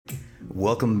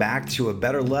Welcome back to A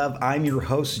Better Love. I'm your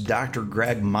host, Dr.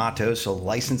 Greg Matos, a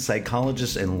licensed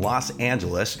psychologist in Los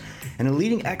Angeles and a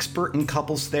leading expert in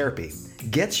couples therapy.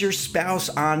 Get your spouse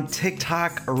on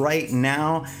TikTok right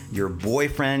now, your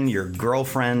boyfriend, your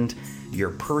girlfriend, your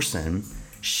person.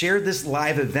 Share this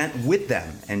live event with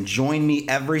them and join me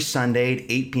every Sunday at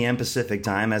 8 p.m. Pacific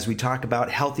time as we talk about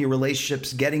healthy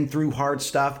relationships, getting through hard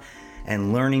stuff,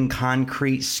 and learning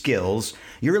concrete skills.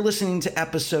 You're listening to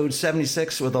episode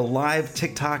 76 with a live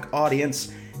TikTok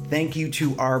audience. Thank you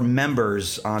to our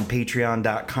members on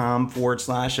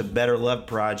patreon.com/A Better Love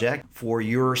Project for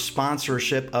your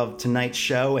sponsorship of tonight's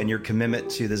show and your commitment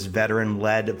to this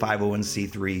veteran-led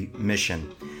 501c3 mission.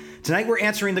 Tonight we're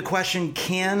answering the question,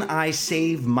 can I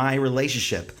save my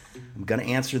relationship? I'm going to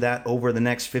answer that over the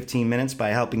next 15 minutes by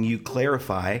helping you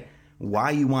clarify why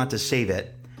you want to save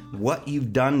it, what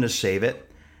you've done to save it,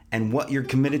 and what you're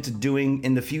committed to doing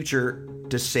in the future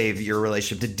to save your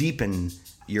relationship, to deepen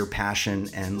your passion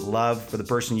and love for the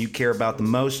person you care about the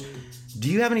most. Do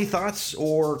you have any thoughts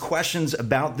or questions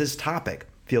about this topic?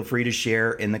 Feel free to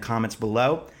share in the comments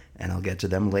below, and I'll get to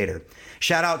them later.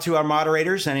 Shout out to our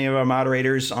moderators, any of our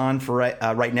moderators on for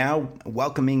right now,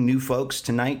 welcoming new folks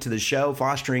tonight to the show,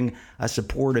 fostering a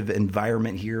supportive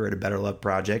environment here at A Better Love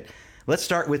Project. Let's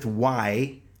start with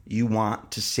why you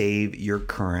want to save your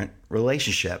current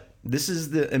relationship. This is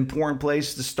the important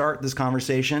place to start this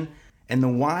conversation. And the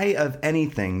why of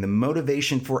anything, the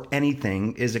motivation for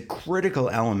anything, is a critical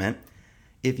element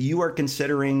if you are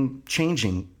considering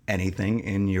changing anything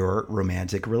in your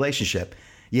romantic relationship.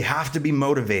 You have to be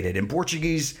motivated. In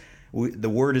Portuguese, the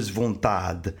word is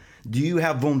vontade. Do you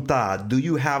have vontade? Do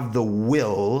you have the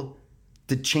will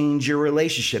to change your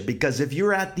relationship? Because if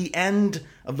you're at the end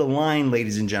of the line,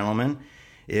 ladies and gentlemen,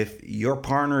 if your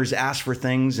partner's asked for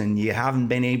things and you haven't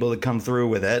been able to come through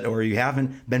with it, or you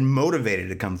haven't been motivated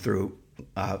to come through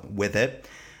with it,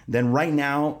 then right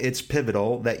now it's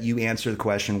pivotal that you answer the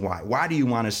question, why? Why do you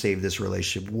want to save this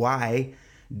relationship? Why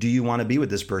do you want to be with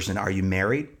this person? Are you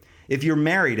married? If you're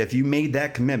married, if you made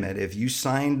that commitment, if you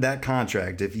signed that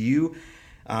contract, if you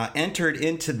entered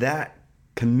into that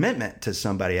commitment to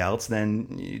somebody else,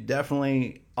 then you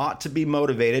definitely ought to be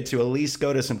motivated to at least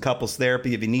go to some couples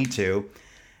therapy if you need to,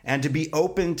 and to be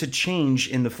open to change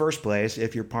in the first place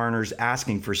if your partner's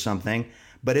asking for something.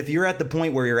 But if you're at the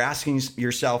point where you're asking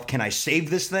yourself, can I save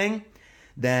this thing?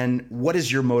 Then what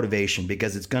is your motivation?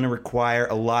 Because it's going to require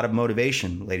a lot of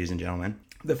motivation, ladies and gentlemen.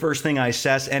 The first thing I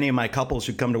assess any of my couples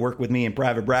who come to work with me in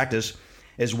private practice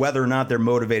is whether or not they're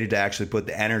motivated to actually put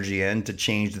the energy in to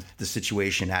change the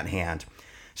situation at hand.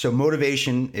 So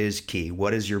motivation is key.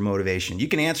 What is your motivation? You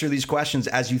can answer these questions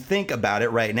as you think about it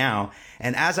right now.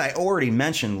 And as I already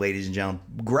mentioned, ladies and gentlemen,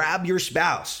 grab your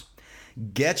spouse,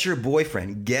 get your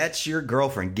boyfriend, get your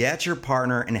girlfriend, get your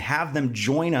partner, and have them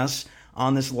join us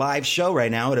on this live show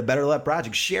right now at A Better Love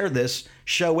Project. Share this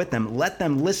show with them. Let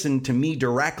them listen to me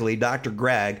directly, Dr.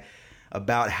 Greg,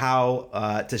 about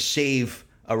how to save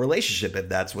a relationship if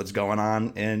that's what's going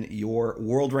on in your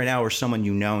world right now or someone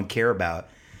you know and care about.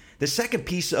 The second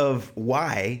piece of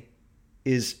why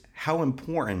is how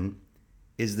important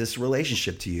is this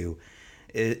relationship to you?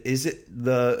 Is it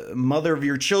the mother of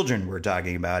your children we're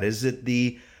talking about? Is it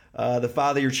the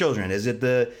father of your children? Is it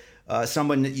the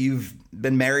someone that you've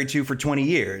been married to for 20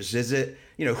 years? Is it,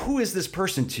 who is this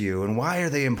person to you and why are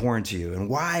they important to you? And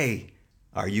why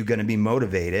are you going to be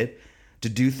motivated to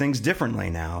do things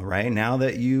differently now, right? Now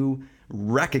that you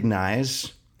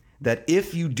recognize that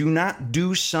if you do not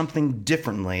do something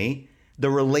differently,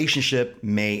 the relationship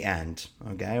may end,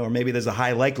 okay? Or maybe there's a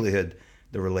high likelihood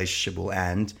the relationship will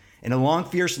end. In a long,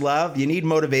 fierce love, you need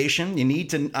motivation. You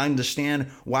need to understand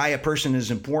why a person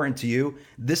is important to you.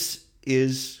 This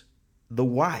is the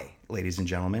why, ladies and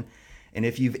gentlemen. And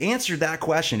if you've answered that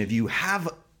question, if you have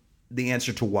the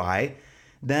answer to why,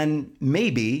 then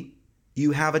maybe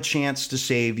you have a chance to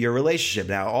save your relationship.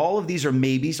 Now, all of these are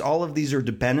maybes. All of these are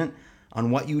dependent on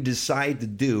what you decide to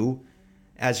do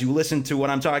as you listen to what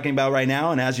I'm talking about right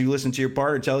now and as you listen to your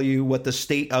partner tell you what the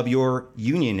state of your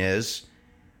union is.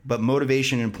 But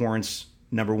motivation and importance,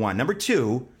 number one. Number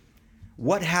two,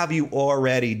 what have you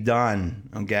already done?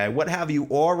 Okay, what have you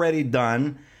already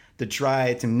done to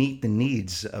try to meet the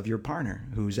needs of your partner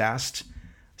who's asked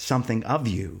something of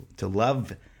you, to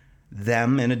love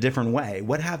them in a different way?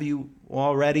 What have you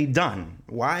already done?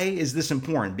 Why is this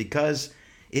important? Because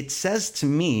it says to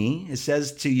me, it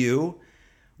says to you,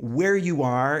 where you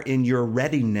are in your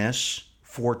readiness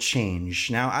for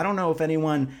change. Now, I don't know if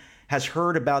anyone has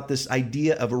heard about this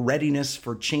idea of readiness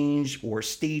for change or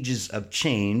stages of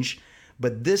change,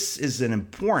 but this is an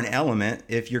important element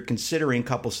if you're considering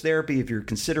couples therapy, if you're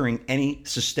considering any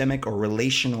systemic or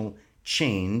relational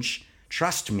change,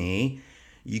 trust me,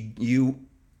 you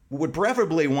would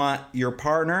preferably want your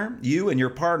partner, you and your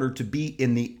partner, to be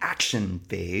in the action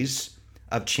phase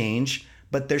of change.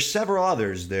 But there's several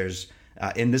others. There's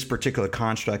in this particular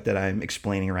construct that I'm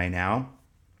explaining right now,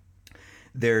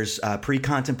 there's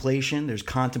pre-contemplation, there's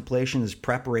contemplation, there's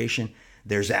preparation,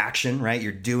 there's action, right?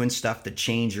 You're doing stuff to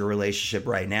change your relationship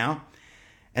right now.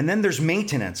 And then there's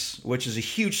maintenance, which is a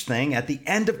huge thing. At the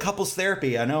end of couples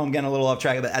therapy, I know I'm getting a little off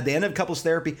track, but at the end of couples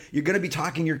therapy, you're going to be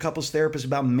talking to your couples therapist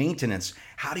about maintenance.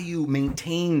 How do you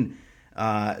maintain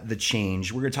the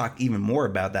change? We're going to talk even more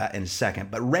about that in a second.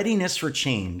 But readiness for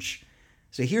change.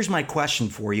 So here's my question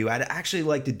for you. I'd actually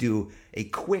like to do a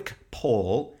quick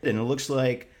poll, and it looks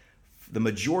like the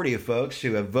majority of folks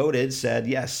who have voted said,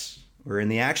 yes, we're in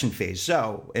the action phase.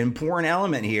 So, an important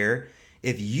element here,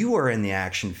 if you are in the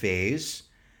action phase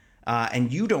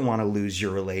and you don't want to lose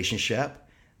your relationship,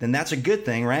 then that's a good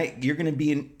thing, right? You're going to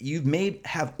be you may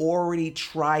have already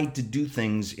tried to do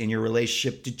things in your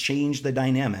relationship to change the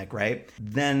dynamic, right?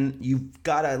 Then you've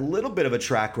got a little bit of a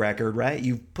track record, right?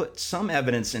 You've put some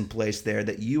evidence in place there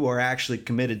that you are actually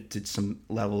committed to some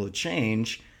level of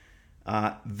change.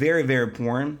 Very, very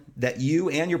important that you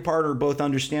and your partner both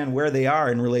understand where they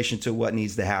are in relation to what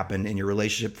needs to happen in your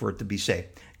relationship for it to be safe.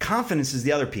 Confidence is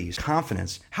the other piece.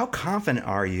 Confidence. How confident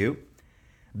are you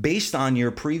based on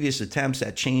your previous attempts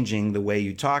at changing the way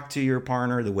you talk to your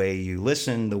partner, the way you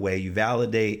listen, the way you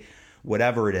validate,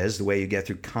 whatever it is, the way you get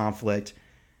through conflict?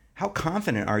 How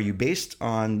confident are you based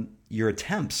on your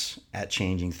attempts at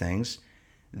changing things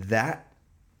that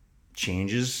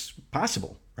change is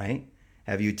possible, right?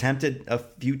 Have you attempted a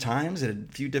few times in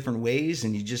a few different ways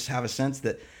and you just have a sense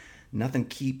that nothing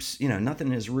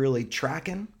is really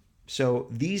tracking? So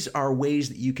these are ways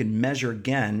that you can measure,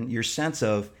 again, your sense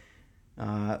of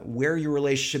where your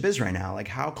relationship is right now. Like,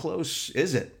 how close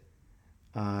is it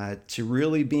to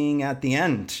really being at the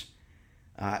end?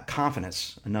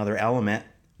 Confidence, another element.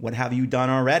 What have you done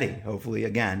already? Hopefully,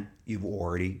 again, you've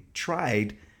already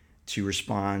tried to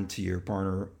respond to your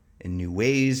partner in new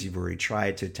ways. You've already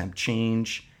tried to attempt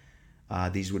change.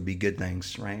 These would be good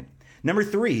things, right? Number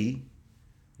 3,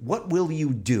 what will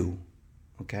you do?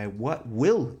 Okay, what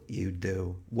will you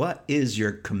do? What is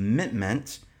your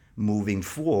commitment moving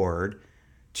forward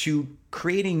to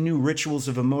creating new rituals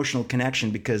of emotional connection?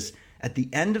 Because at the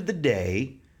end of the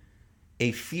day,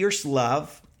 a fierce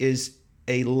love is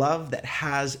a love that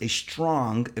has a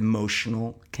strong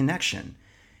emotional connection.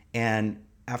 And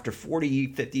after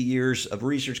 40, 50 years of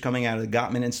research coming out of the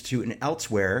Gottman Institute and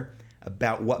elsewhere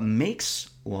about what makes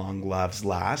long loves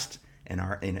last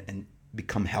and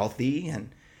become healthy, and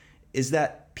is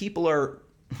that people are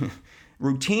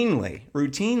routinely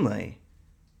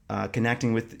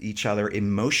connecting with each other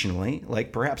emotionally,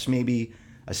 like perhaps maybe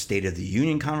a State of the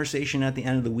Union conversation at the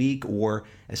end of the week, or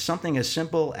as something as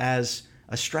simple as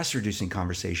a stress-reducing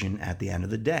conversation at the end of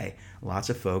the day. Lots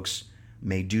of folks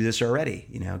may do this already,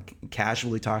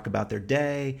 casually talk about their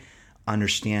day,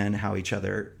 understand how each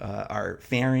other are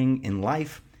faring in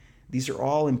life. These are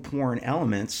all important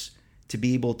elements to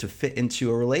be able to fit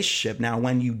into a relationship. Now,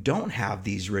 when you don't have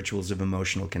these rituals of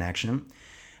emotional connection,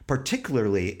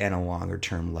 particularly in a longer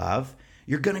term love,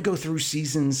 you're going to go through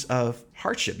seasons of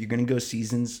hardship. You're going to go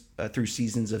through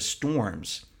seasons of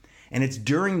storms. And it's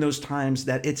during those times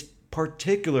that it's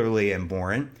particularly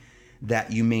important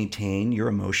that you maintain your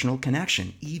emotional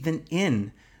connection, even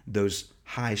in those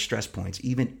high stress points,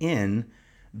 even in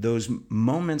those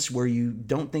moments where you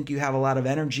don't think you have a lot of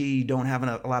energy, you don't have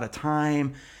a lot of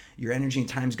time, your energy and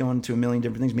time's going to a million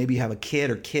different things. Maybe you have a kid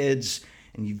or kids,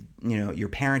 and your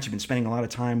parents, you've been spending a lot of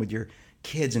time with your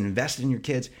kids and invested in your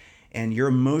kids, and your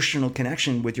emotional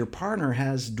connection with your partner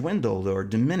has dwindled or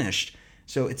diminished.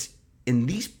 So it's in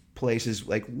these places,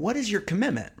 like, what is your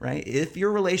commitment, right? If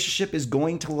your relationship is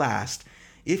going to last,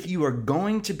 if you are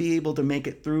going to be able to make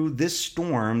it through this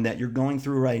storm that you're going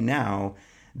through right now,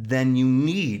 then you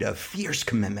need a fierce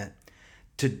commitment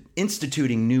to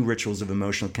instituting new rituals of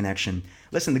emotional connection.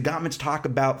 Listen, the Gottmans talk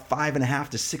about 5.5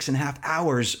 to 6.5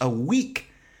 hours a week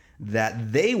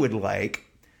that they would like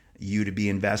you to be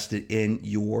invested in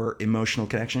your emotional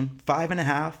connection.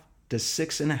 5.5 to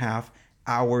 6.5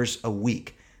 hours a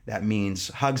week. That means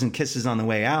hugs and kisses on the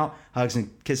way out, hugs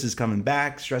and kisses coming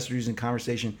back, stress-reducing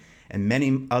conversation, and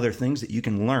many other things that you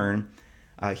can learn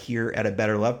here at A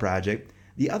Better Love Project.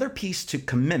 The other piece to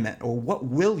commitment, or what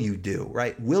will you do,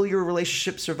 right? Will your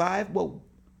relationship survive? Well,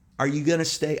 are you going to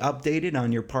stay updated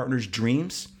on your partner's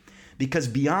dreams? Because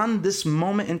beyond this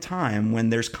moment in time when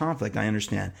there's conflict, I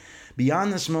understand,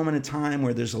 beyond this moment in time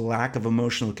where there's a lack of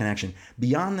emotional connection,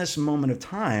 beyond this moment of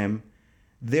time,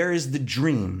 there is the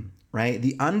dream. right?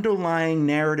 The underlying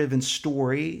narrative and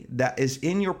story that is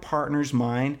in your partner's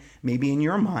mind, maybe in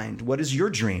your mind. What is your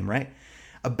dream, right?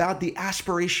 About the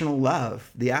aspirational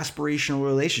love, the aspirational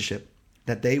relationship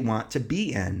that they want to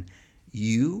be in.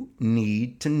 You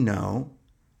need to know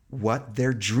what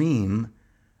their dream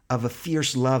of a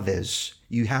fierce love is.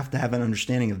 You have to have an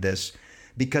understanding of this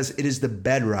because it is the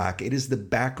bedrock. It is the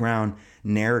background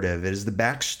narrative. It is the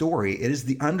backstory. It is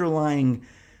the underlying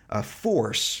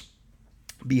force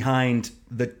behind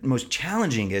the most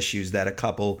challenging issues that a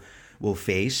couple will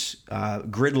face,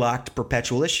 gridlocked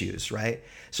perpetual issues, right?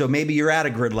 So maybe you're at a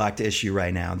gridlocked issue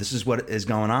right now. This is what is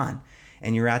going on.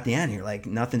 And you're at the end. You're like,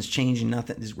 nothing's changing.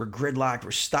 We're gridlocked.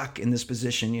 We're stuck in this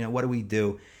position. What do we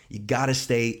do? You got to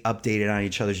stay updated on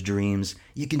each other's dreams.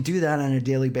 You can do that on a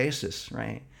daily basis,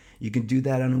 right? You can do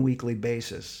that on a weekly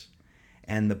basis.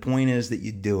 And the point is that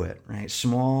you do it, right?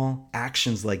 Small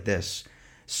actions like this,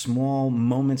 small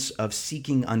moments of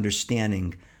seeking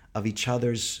understanding of each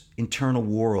other's internal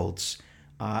worlds,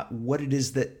 what it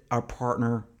is that our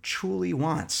partner truly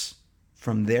wants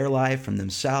from their life, from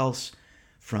themselves,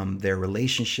 from their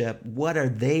relationship. What are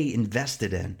they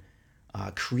invested in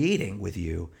creating with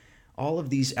you? All of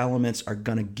these elements are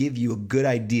going to give you a good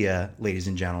idea, ladies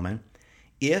and gentlemen,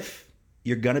 if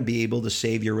you're going to be able to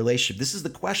save your relationship. This is the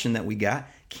question that we got.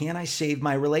 Can I save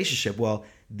my relationship? Well,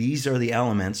 these are the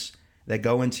elements that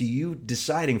go into you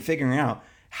deciding, figuring out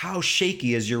how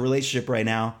shaky is your relationship right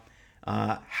now?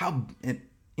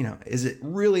 Is it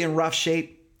really in rough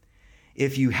shape?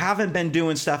 If you haven't been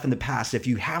doing stuff in the past, if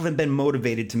you haven't been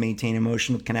motivated to maintain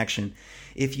emotional connection,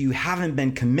 if you haven't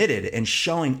been committed and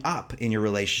showing up in your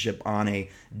relationship on a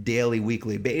daily,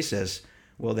 weekly basis,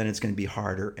 well, then it's going to be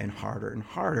harder and harder and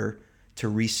harder to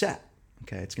reset.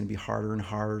 Okay, it's going to be harder and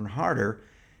harder and harder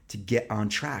to get on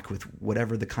track with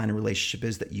whatever the kind of relationship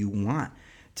is that you want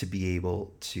to be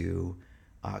able to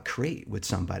create with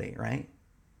somebody, right?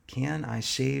 Can I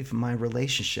save my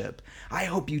relationship? I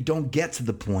hope you don't get to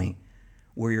the point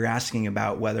where you're asking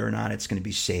about whether or not it's going to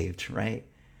be saved, right?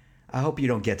 I hope you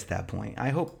don't get to that point. I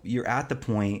hope you're at the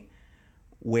point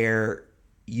where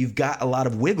you've got a lot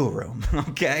of wiggle room,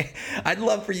 okay? I'd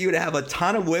love for you to have a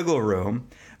ton of wiggle room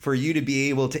for you to be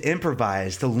able to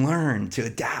improvise, to learn, to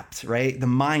adapt, right? The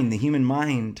mind, the human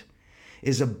mind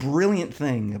is a brilliant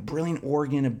thing, a brilliant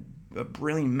organ, a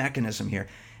brilliant mechanism here.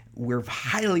 We're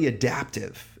highly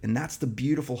adaptive, and that's the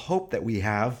beautiful hope that we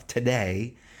have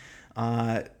today.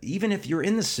 Even if you're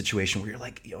in this situation where you're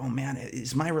like, oh man,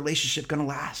 is my relationship going to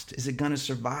last? Is it going to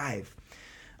survive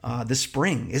the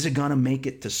spring? Is it going to make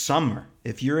it to summer?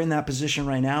 If you're in that position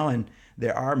right now, and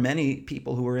there are many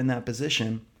people who are in that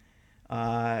position,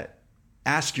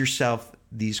 ask yourself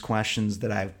these questions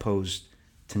that I've posed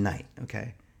tonight,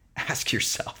 okay? Ask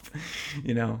yourself,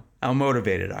 how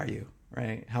motivated are you,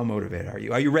 right? How motivated are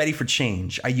you? Are you ready for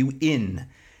change? Are you in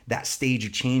that stage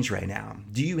of change right now?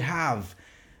 Do you have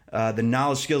the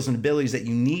knowledge, skills, and abilities that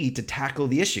you need to tackle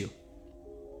the issue?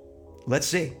 Let's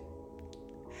see.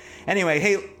 Anyway,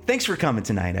 hey, thanks for coming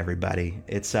tonight, everybody.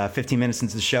 It's 15 minutes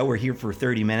into the show. We're here for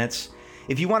 30 minutes.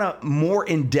 If you want a more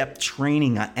in-depth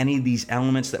training on any of these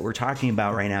elements that we're talking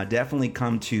about right now, definitely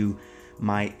come to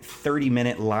my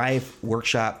 30-minute live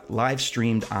workshop, live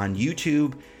streamed on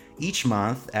YouTube each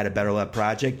month at A Better Love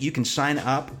Project. You can sign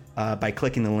up by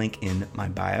clicking the link in my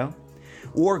bio,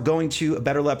 or going to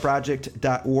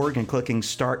abetterloveproject.org and clicking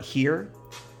Start Here.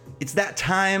 It's that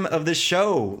time of the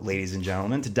show, ladies and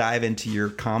gentlemen, to dive into your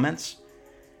comments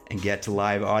and get to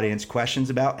live audience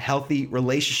questions about healthy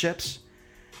relationships.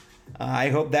 I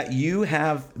hope that you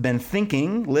have been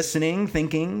thinking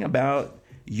about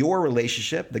your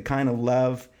relationship, the kind of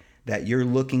love that you're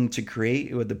looking to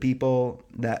create with the people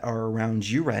that are around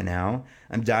you right now.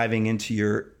 I'm diving into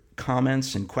your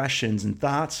comments and questions and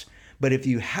thoughts. But if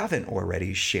you haven't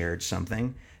already shared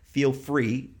something, feel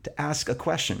free to ask a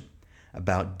question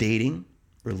about dating,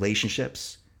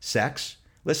 relationships, sex.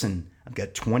 Listen, I've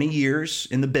got 20 years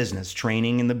in the business,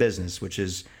 training in the business, which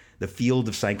is the field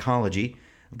of psychology.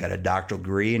 I've got a doctoral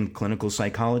degree in clinical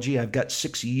psychology. I've got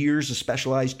 6 years of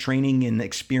specialized training and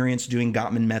experience doing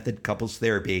Gottman Method couples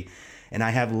therapy. And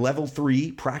I have level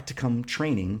 3 practicum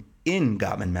training in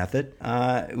Gottman Method.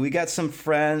 We got some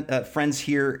friends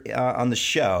here on the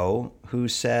show who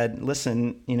said,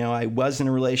 listen, I was in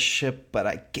a relationship, but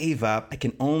I gave up. I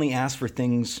can only ask for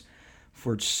things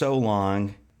for so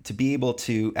long. To be able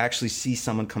to actually see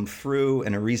someone come through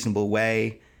in a reasonable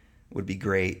way would be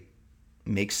great.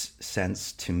 Makes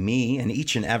sense to me, and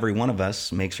each and every one of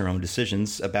us makes our own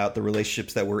decisions about the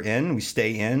relationships that we're in. We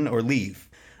stay in or leave.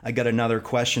 I got another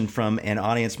question from an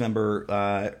audience member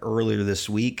earlier this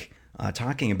week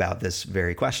talking about this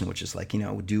very question, which is like,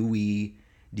 do we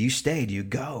Do you stay? Do you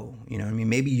go? You know, I mean,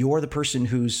 maybe you're the person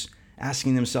who's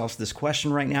asking themselves this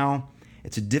question right now.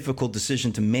 It's a difficult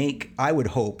decision to make. I would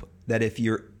hope that if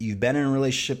you've been in a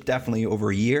relationship definitely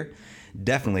over a year,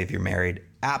 definitely if you're married,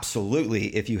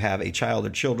 absolutely if you have a child or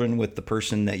children with the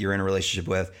person that you're in a relationship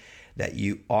with, that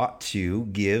you ought to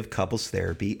give couples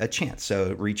therapy a chance.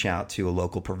 So reach out to a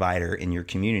local provider in your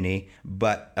community.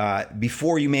 But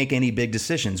before you make any big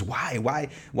decisions, why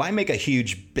make a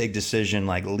huge big decision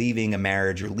like leaving a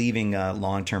marriage or leaving a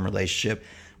long-term relationship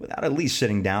without at least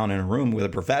sitting down in a room with a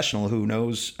professional who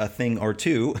knows a thing or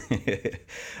two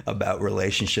about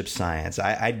relationship science?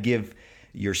 I'd give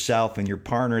yourself and your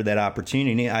partner that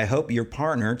opportunity. I hope your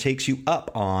partner takes you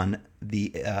up on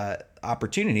the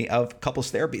opportunity of couples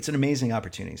therapy. It's an amazing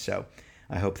opportunity, so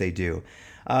I hope they do.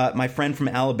 My friend from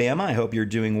Alabama, I hope you're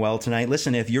doing well tonight.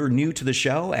 Listen, if you're new to the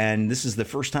show and this is the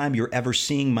first time you're ever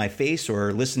seeing my face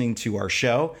or listening to our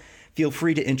show, feel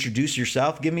free to introduce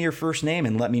yourself. Give me your first name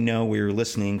and let me know where you're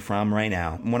listening from right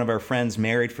now. One of our friends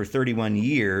married for 31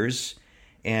 years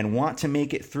and want to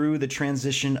make it through the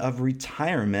transition of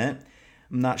retirement.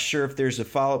 I'm not sure if there's a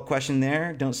follow-up question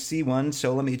there. Don't see one.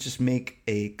 So let me just make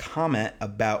a comment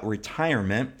about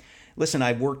retirement. Listen,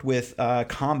 I've worked with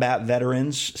combat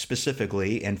veterans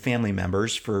specifically and family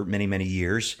members for many, many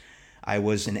years. I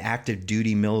was an active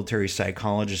duty military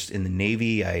psychologist in the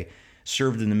Navy. I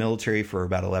served in the military for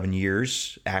about 11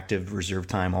 years, active reserve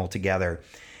time altogether.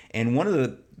 And one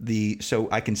of so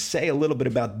I can say a little bit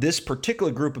about this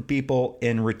particular group of people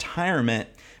in retirement.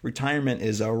 Retirement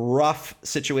is a rough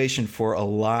situation for a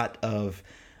lot of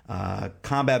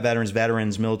combat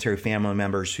veterans, military family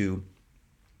members who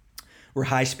were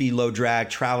high speed, low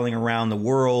drag, traveling around the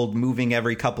world, moving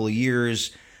every couple of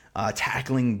years,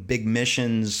 tackling big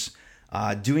missions,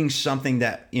 doing something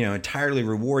that, entirely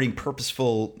rewarding,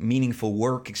 purposeful, meaningful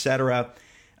work, etc.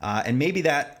 And maybe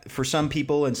that for some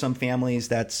people and some families,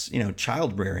 that's,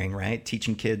 child rearing, right?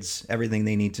 Teaching kids everything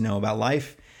they need to know about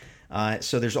life.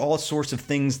 So there's all sorts of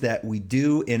things that we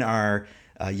do in our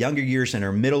younger years and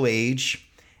our middle age.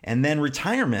 And then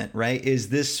retirement, right, is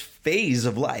this phase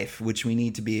of life which we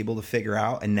need to be able to figure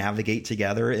out and navigate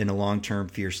together in a long-term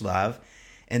fierce love.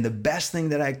 And the best thing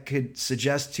that I could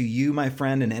suggest to you, my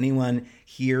friend, and anyone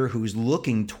here who's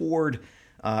looking toward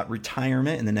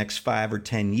retirement in the next 5 or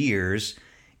 10 years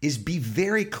is be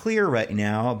very clear right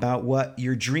now about what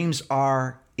your dreams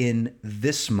are in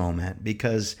this moment,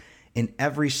 because in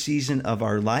every season of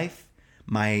our life,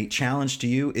 my challenge to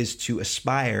you is to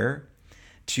aspire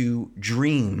to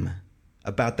dream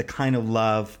about the kind of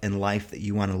love and life that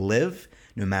you want to live,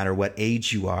 no matter what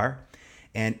age you are.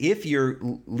 And if you're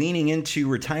leaning into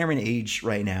retirement age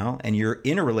right now and you're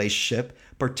in a relationship,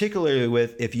 particularly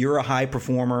with if you're a high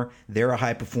performer, they're a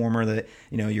high performer, that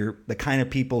you're the kind of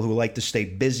people who like to stay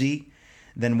busy,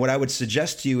 then what I would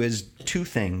suggest to you is 2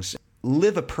 things.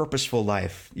 Live a purposeful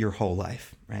life your whole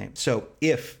life, right? So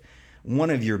if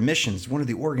one of your missions, one of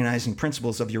the organizing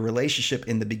principles of your relationship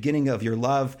in the beginning of your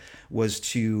love was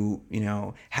to,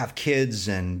 have kids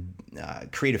and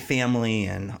create a family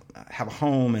and have a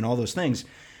home and all those things,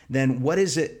 then what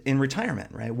is it in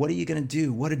retirement, right? What are you going to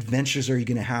do? What adventures are you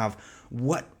going to have?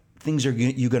 What things are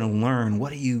you going to learn?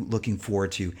 What are you looking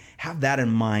forward to? Have that in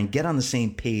mind. Get on the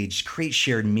same page. Create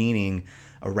shared meaning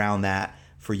around that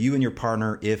for you and your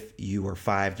partner if you are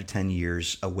 5 to 10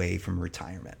 years away from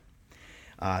retirement.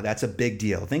 That's a big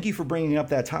deal. Thank you for bringing up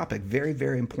that topic. Very,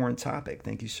 very important topic.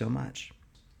 Thank you so much.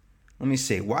 Let me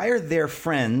see. Why are there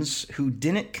friends who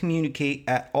didn't communicate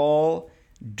at all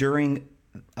during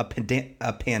a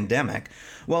pandemic?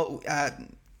 Well,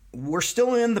 we're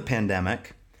still in the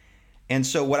pandemic. And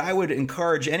so what I would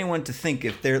encourage anyone to think,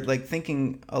 if they're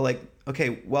thinking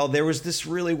okay, well, there was this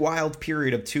really wild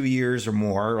period of 2 years or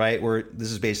more, right? Where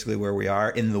this is basically where we are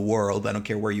in the world. I don't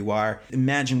care where you are.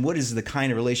 Imagine what is the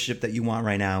kind of relationship that you want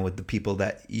right now with the people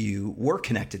that you were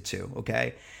connected to,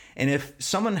 okay? And if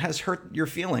someone has hurt your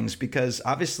feelings because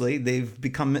obviously they've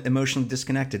become emotionally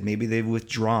disconnected, maybe they've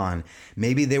withdrawn,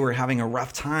 maybe they were having a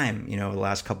rough time, the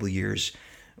last couple of years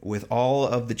with all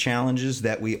of the challenges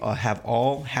that we have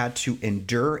all had to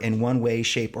endure in one way,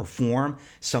 shape, or form.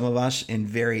 Some of us in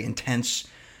very intense,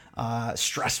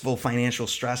 stressful,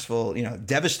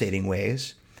 devastating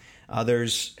ways.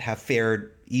 Others have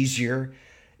fared easier.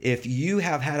 If you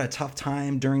have had a tough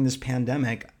time during this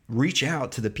pandemic, reach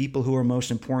out to the people who are most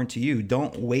important to you.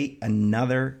 Don't wait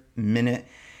another minute.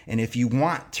 And if you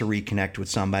want to reconnect with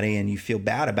somebody and you feel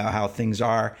bad about how things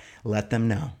are, let them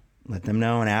know. Let them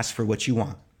know and ask for what you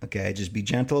want. Okay, just be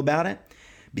gentle about it.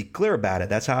 Be clear about it.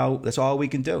 That's all we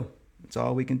can do. That's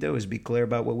all we can do is be clear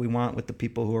about what we want with the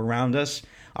people who are around us,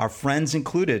 our friends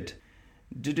included.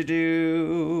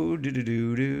 Do-do-do,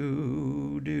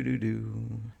 do-do-do-do,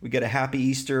 do-do-do. We get a happy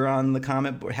Easter on the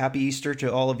comment. Happy Easter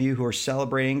to all of you who are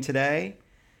celebrating today.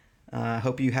 I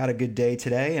hope you had a good day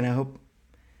today, and I hope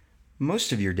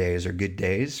most of your days are good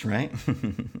days, right?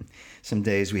 Some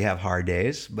days we have hard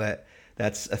days, but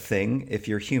that's a thing if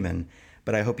you're human.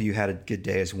 But I hope you had a good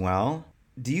day as well.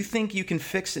 Do you think you can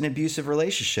fix an abusive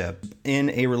relationship? In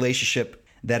a relationship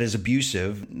that is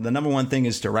abusive, the number one thing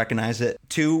is to recognize it.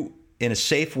 2, in a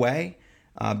safe way,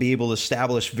 be able to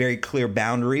establish very clear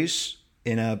boundaries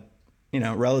in a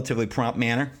relatively prompt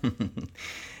manner.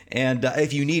 And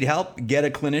if you need help, get a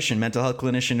clinician, mental health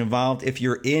clinician involved. If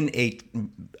you're in a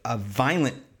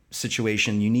violent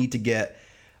situation, you need to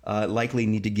likely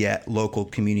need to get local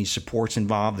community supports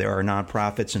involved. There are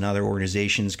nonprofits and other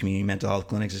organizations, community mental health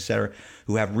clinics, etc.,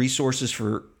 who have resources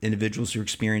for individuals who are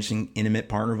experiencing intimate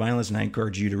partner violence. And I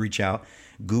encourage you to reach out,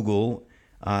 Google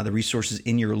the resources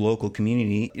in your local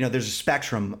community. There's a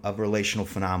spectrum of relational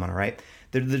phenomena, right?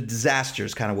 The disaster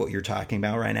is kind of what you're talking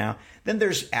about right now. Then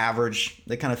there's average.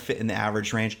 They kind of fit in the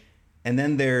average range. And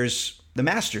then there's the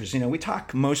masters. We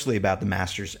talk mostly about the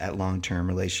masters at long-term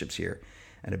relationships here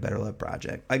at A Better Love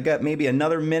Project. I got maybe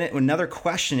another minute, another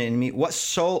question in me.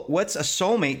 What's a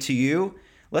soulmate to you?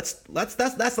 That's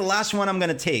the last one I'm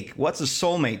going to take. What's a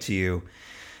soulmate to you?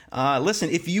 Listen,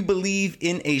 if you believe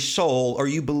in a soul or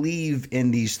you believe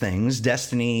in these things,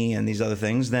 destiny and these other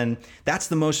things, then that's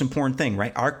the most important thing,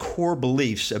 right? Our core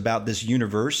beliefs about this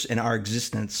universe and our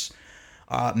existence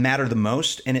matter the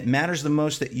most. And it matters the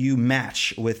most that you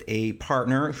match with a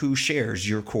partner who shares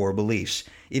your core beliefs.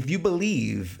 If you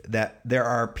believe that there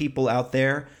are people out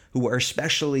there who are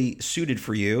especially suited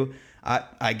for you,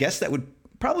 I guess that would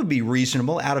probably be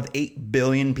reasonable. Out of 8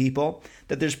 billion people,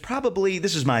 that there's probably,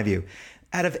 this is my view,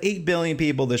 out of 8 billion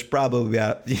people, there's probably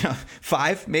about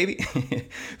 5, maybe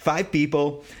 5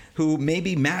 people who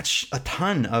maybe match a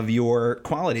ton of your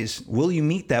qualities. Will you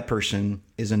meet that person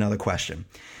is another question.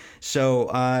 So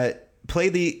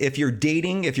if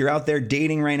you're out there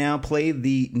dating right now, play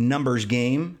the numbers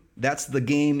game. That's the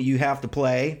game you have to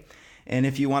play. And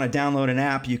if you want to download an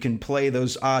app, you can play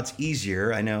those odds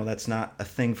easier. I know that's not a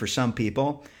thing for some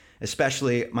people,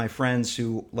 especially my friends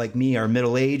who, like me, are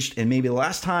middle-aged, and maybe the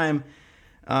last time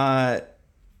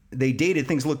they dated,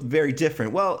 things looked very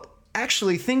different. Well,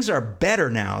 actually, things are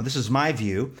better now. This is my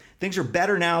view. Things are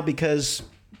better now because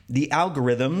the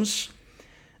algorithms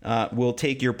will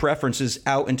take your preferences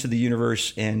out into the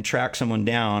universe and track someone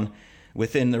down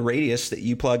within the radius that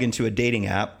you plug into a dating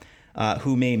app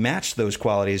who may match those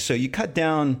qualities. So you cut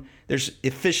down, there's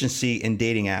efficiency in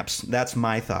dating apps. That's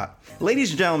my thought.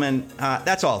 Ladies and gentlemen,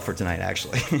 that's all for tonight,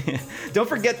 actually. Don't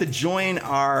forget to join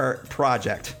our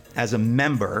project as a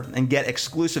member and get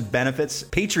exclusive benefits.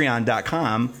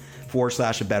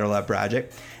 Patreon.com/A Better Love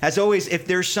Project. As always, if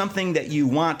there's something that you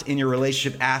want in your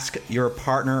relationship, ask your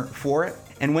partner for it.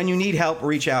 And when you need help,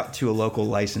 reach out to a local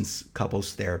licensed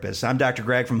couples therapist. I'm Dr.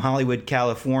 Greg from Hollywood,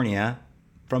 California.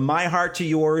 From my heart to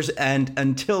yours, and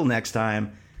until next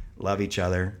time, love each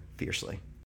other fiercely.